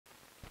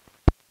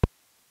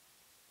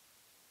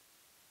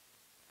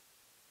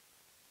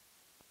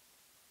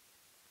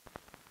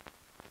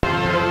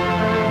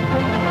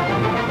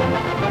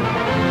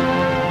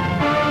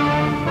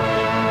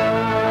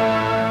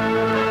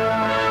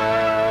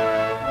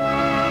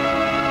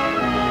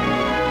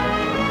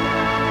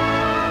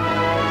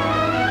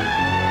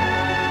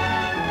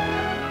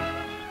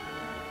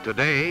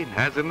Today,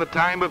 as in the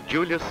time of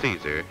Julius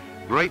Caesar,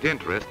 great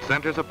interest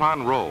centers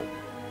upon Rome.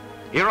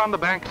 Here on the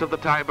banks of the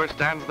Tiber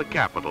stands the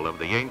capital of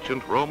the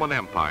ancient Roman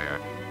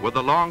Empire, with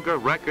a longer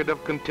record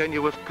of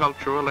continuous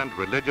cultural and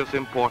religious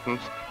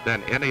importance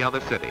than any other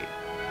city.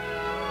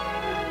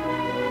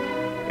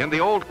 In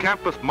the old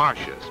Campus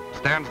Martius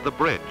stands the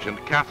bridge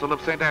and castle of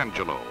St.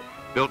 Angelo,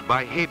 built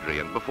by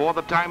Hadrian before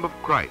the time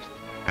of Christ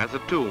as a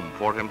tomb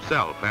for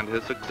himself and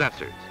his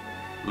successors.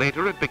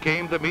 Later it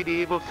became the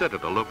medieval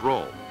citadel of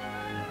Rome.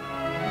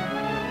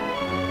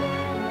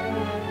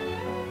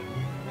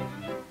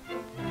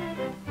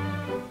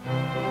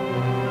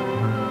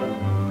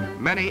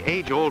 Many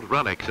age-old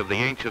relics of the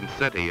ancient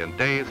city and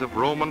days of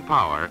Roman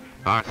power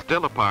are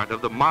still a part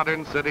of the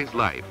modern city's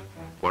life,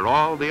 where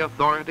all the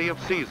authority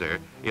of Caesar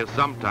is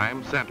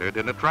sometimes centered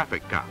in a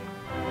traffic cop.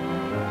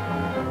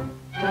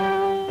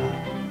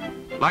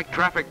 Like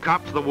traffic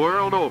cops the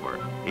world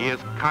over, he is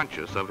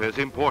conscious of his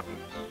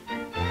importance.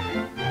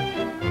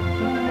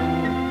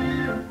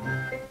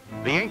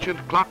 The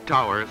ancient clock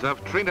towers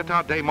of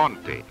Trinità dei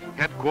Monti,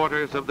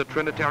 headquarters of the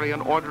Trinitarian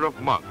Order of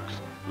Monks,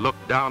 look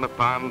down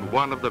upon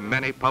one of the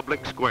many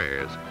public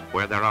squares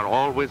where there are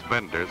always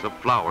vendors of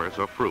flowers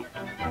or fruit.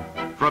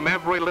 From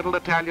every little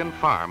Italian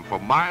farm for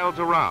miles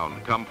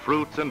around come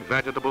fruits and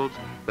vegetables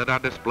that are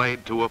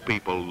displayed to a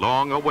people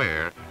long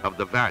aware of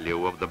the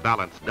value of the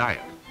balanced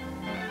diet.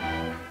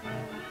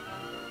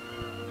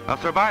 A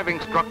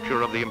surviving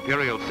structure of the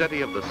imperial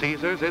city of the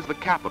Caesars is the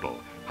Capitol,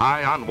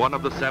 high on one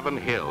of the 7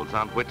 hills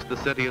on which the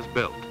city is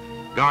built,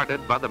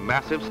 guarded by the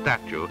massive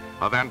statue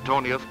of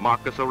Antoninus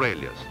Marcus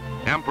Aurelius,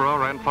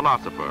 emperor and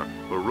philosopher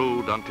who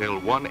ruled until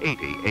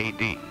 180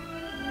 AD.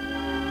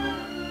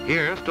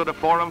 Here stood a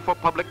forum for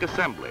public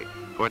assembly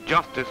where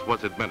justice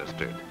was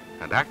administered,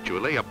 and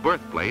actually a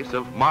birthplace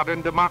of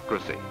modern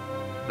democracy.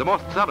 The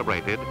most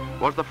celebrated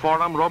was the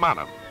Forum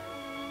Romanum.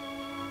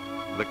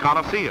 The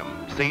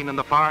Colosseum, seen in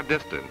the far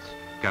distance,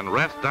 can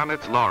rest on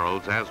its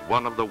laurels as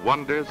one of the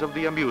wonders of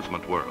the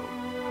amusement world.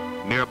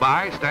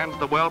 Nearby stands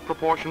the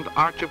well-proportioned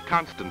Arch of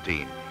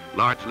Constantine,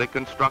 largely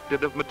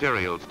constructed of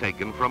materials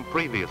taken from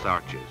previous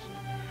arches.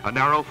 A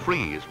narrow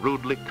frieze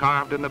rudely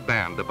carved in a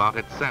band about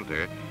its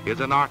center is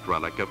an art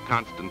relic of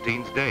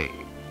Constantine's day.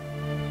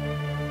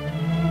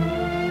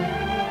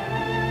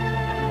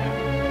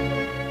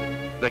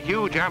 The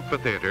huge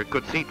amphitheater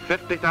could seat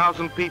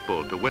 50,000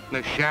 people to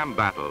witness sham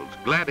battles,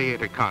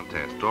 gladiator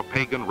contests, or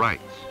pagan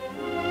rites.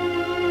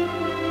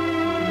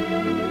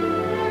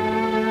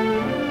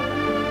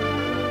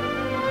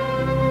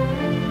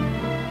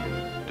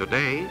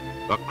 Today,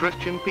 a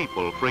Christian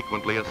people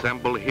frequently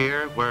assemble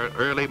here where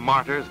early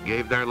martyrs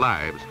gave their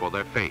lives for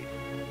their faith.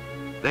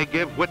 They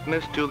give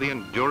witness to the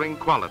enduring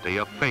quality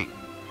of faith,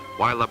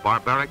 while the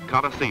barbaric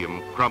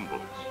Colosseum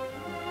crumbles.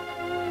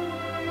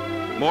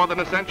 More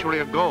than a century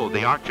ago,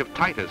 the Arch of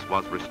Titus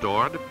was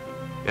restored.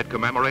 It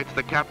commemorates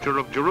the capture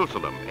of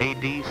Jerusalem,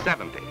 AD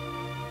 70.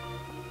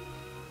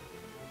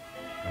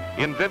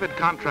 In vivid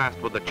contrast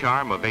with the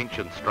charm of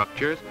ancient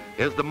structures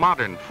is the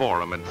modern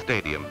forum and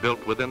stadium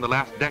built within the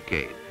last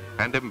decade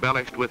and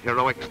embellished with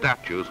heroic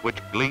statues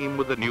which gleam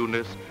with the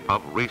newness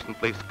of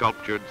recently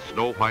sculptured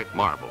snow-white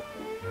marble.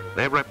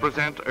 They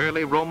represent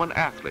early Roman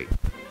athletes,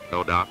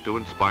 no doubt to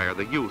inspire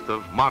the youth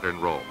of modern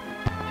Rome.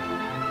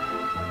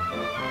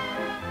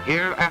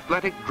 Here,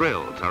 athletic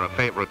drills are a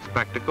favorite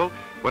spectacle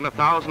when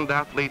 1,000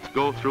 athletes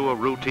go through a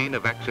routine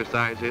of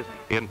exercises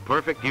in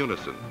perfect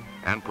unison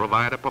and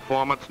provide a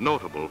performance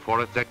notable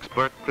for its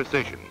expert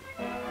precision.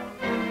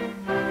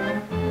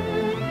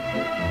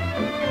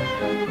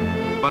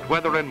 But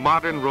whether in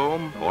modern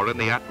Rome or in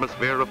the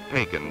atmosphere of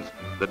pagans,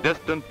 the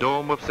distant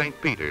dome of St.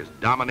 Peter's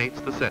dominates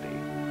the city.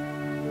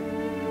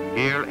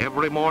 Here,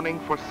 every morning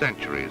for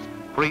centuries,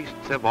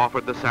 priests have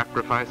offered the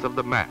sacrifice of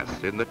the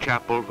Mass in the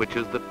chapel which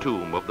is the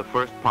tomb of the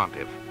first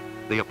pontiff,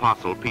 the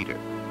Apostle Peter.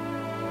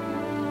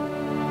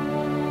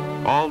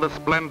 All the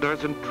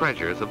splendors and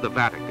treasures of the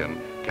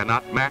Vatican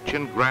cannot match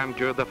in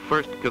grandeur the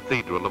first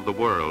cathedral of the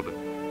world,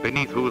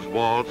 beneath whose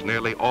walls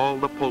nearly all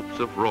the popes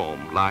of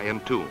Rome lie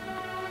entombed.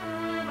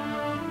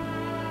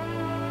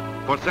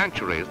 For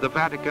centuries, the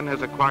Vatican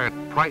has acquired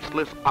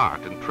priceless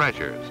art and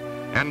treasures,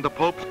 and the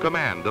Pope's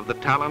command of the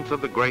talents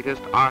of the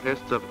greatest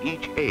artists of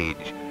each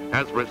age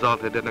has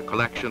resulted in a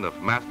collection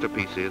of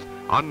masterpieces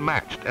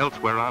unmatched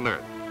elsewhere on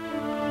earth.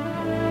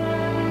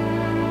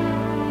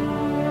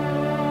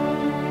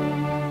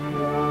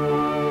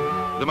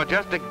 The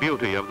majestic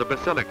beauty of the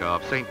Basilica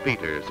of St.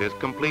 Peter's is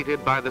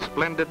completed by the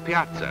splendid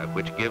piazza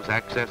which gives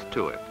access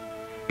to it.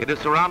 It is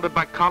surrounded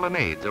by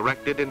colonnades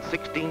erected in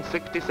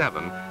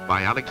 1667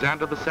 by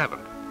Alexander VII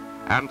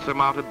and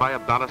surmounted by a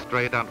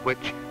balustrade on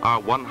which are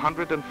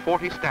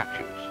 140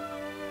 statues.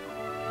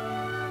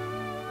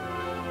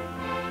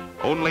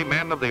 Only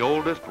men of the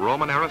oldest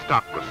Roman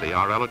aristocracy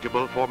are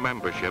eligible for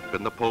membership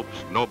in the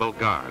Pope's Noble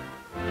Guard.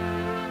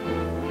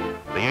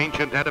 The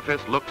ancient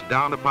edifice looks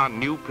down upon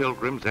new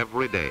pilgrims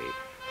every day,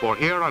 for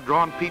here are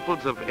drawn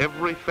peoples of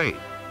every faith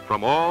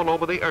from all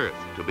over the earth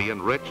to be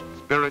enriched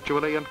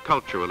spiritually and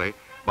culturally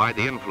by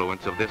the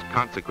influence of this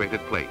consecrated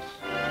place.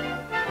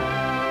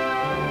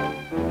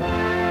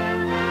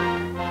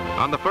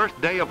 On the first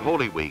day of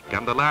Holy Week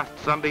and the last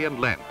Sunday in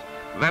Lent,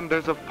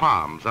 vendors of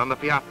palms on the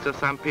Piazza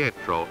San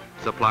Pietro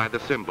supply the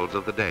symbols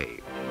of the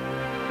day.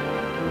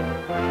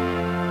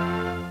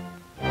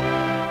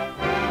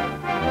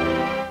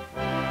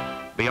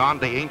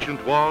 Beyond the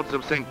ancient walls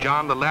of St.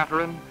 John the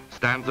Lateran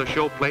stands a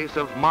showplace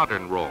of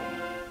modern Rome.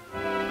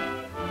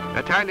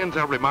 Italians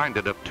are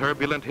reminded of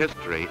turbulent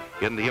history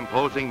in the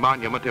imposing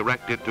monument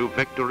erected to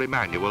Victor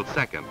Emmanuel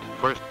II,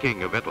 first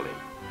king of Italy.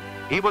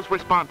 He was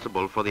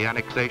responsible for the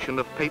annexation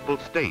of papal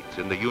states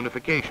in the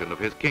unification of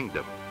his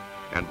kingdom,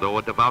 and though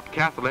a devout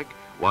Catholic,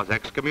 was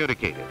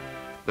excommunicated,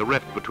 the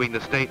rift between the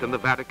state and the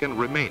Vatican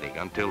remaining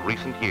until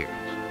recent years.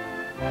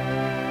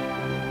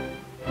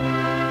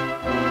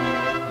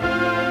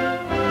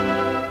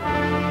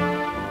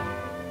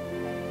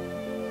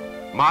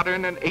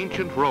 Modern and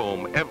ancient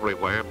Rome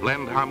everywhere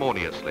blend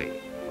harmoniously.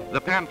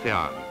 The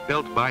Pantheon,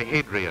 built by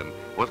Hadrian,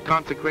 was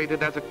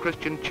consecrated as a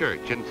Christian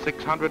church in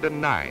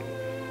 609.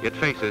 It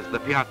faces the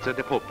Piazza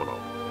di Popolo.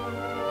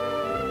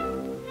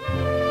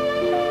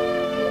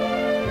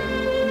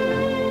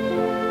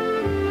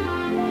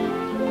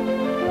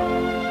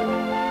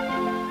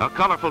 A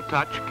colorful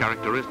touch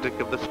characteristic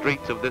of the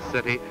streets of this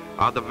city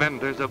are the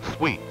vendors of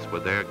sweets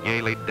with their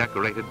gaily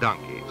decorated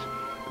donkeys.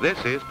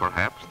 This is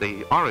perhaps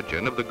the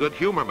origin of the good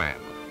humor man.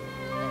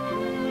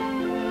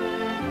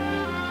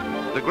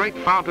 The great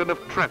fountain of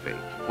Trevi,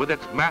 with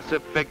its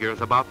massive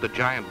figures about the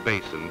giant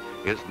basin,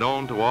 is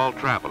known to all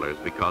travelers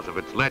because of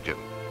its legend.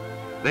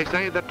 They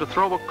say that to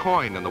throw a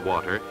coin in the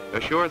water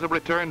assures a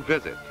return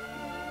visit.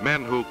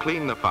 Men who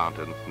clean the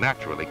fountain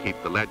naturally keep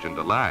the legend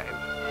alive.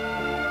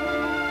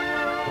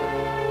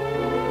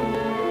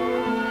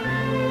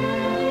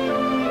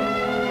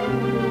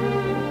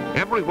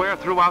 Everywhere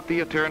throughout the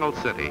Eternal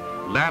City,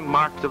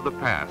 landmarks of the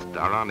past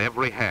are on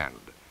every hand.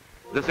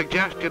 The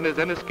suggestion is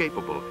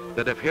inescapable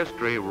that if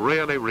history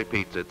really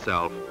repeats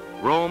itself,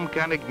 Rome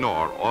can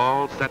ignore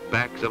all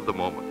setbacks of the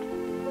moment.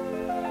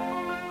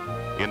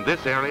 In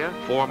this area,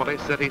 formerly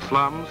city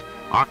slums,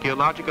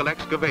 archaeological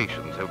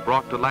excavations have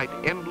brought to light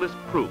endless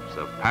proofs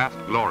of past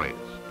glories.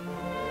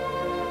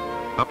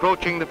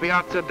 Approaching the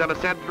Piazza della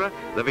Sacra,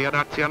 the Via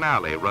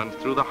Nazionale runs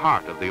through the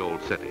heart of the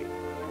old city.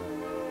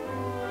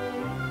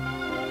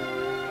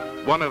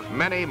 One of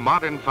many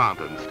modern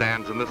fountains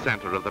stands in the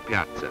center of the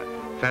piazza,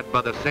 fed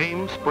by the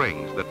same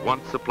springs that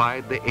once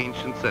supplied the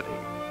ancient city.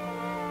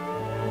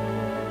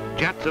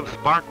 Jets of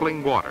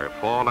sparkling water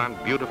fall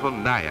on beautiful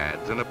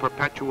naiads in a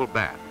perpetual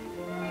bath.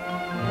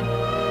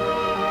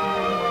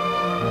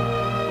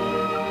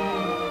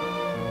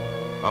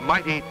 A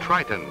mighty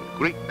Triton,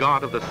 Greek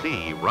god of the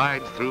sea,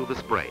 rides through the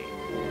spray.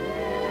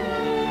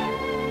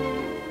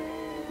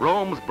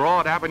 Rome's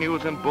broad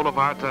avenues and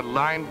boulevards are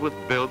lined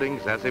with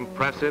buildings as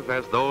impressive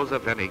as those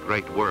of any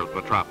great world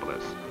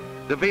metropolis.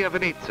 The Via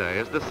Venezia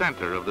is the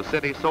center of the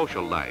city's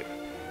social life,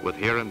 with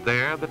here and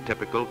there the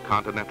typical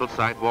continental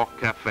sidewalk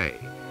cafe.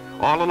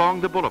 All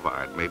along the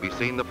boulevard may be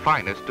seen the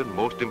finest and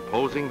most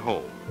imposing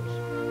homes.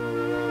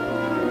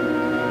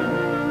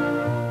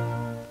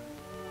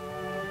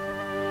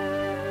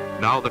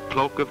 Now the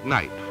cloak of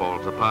night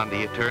falls upon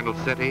the eternal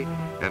city,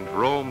 and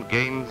Rome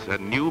gains a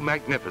new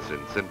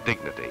magnificence and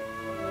dignity.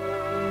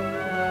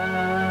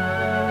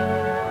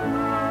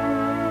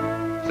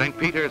 St.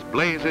 Peter's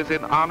blazes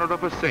in honor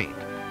of a saint.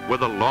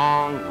 With a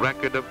long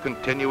record of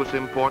continuous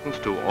importance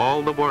to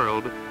all the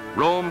world,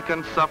 Rome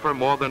can suffer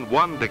more than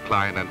one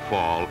decline and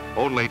fall,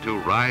 only to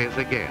rise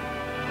again.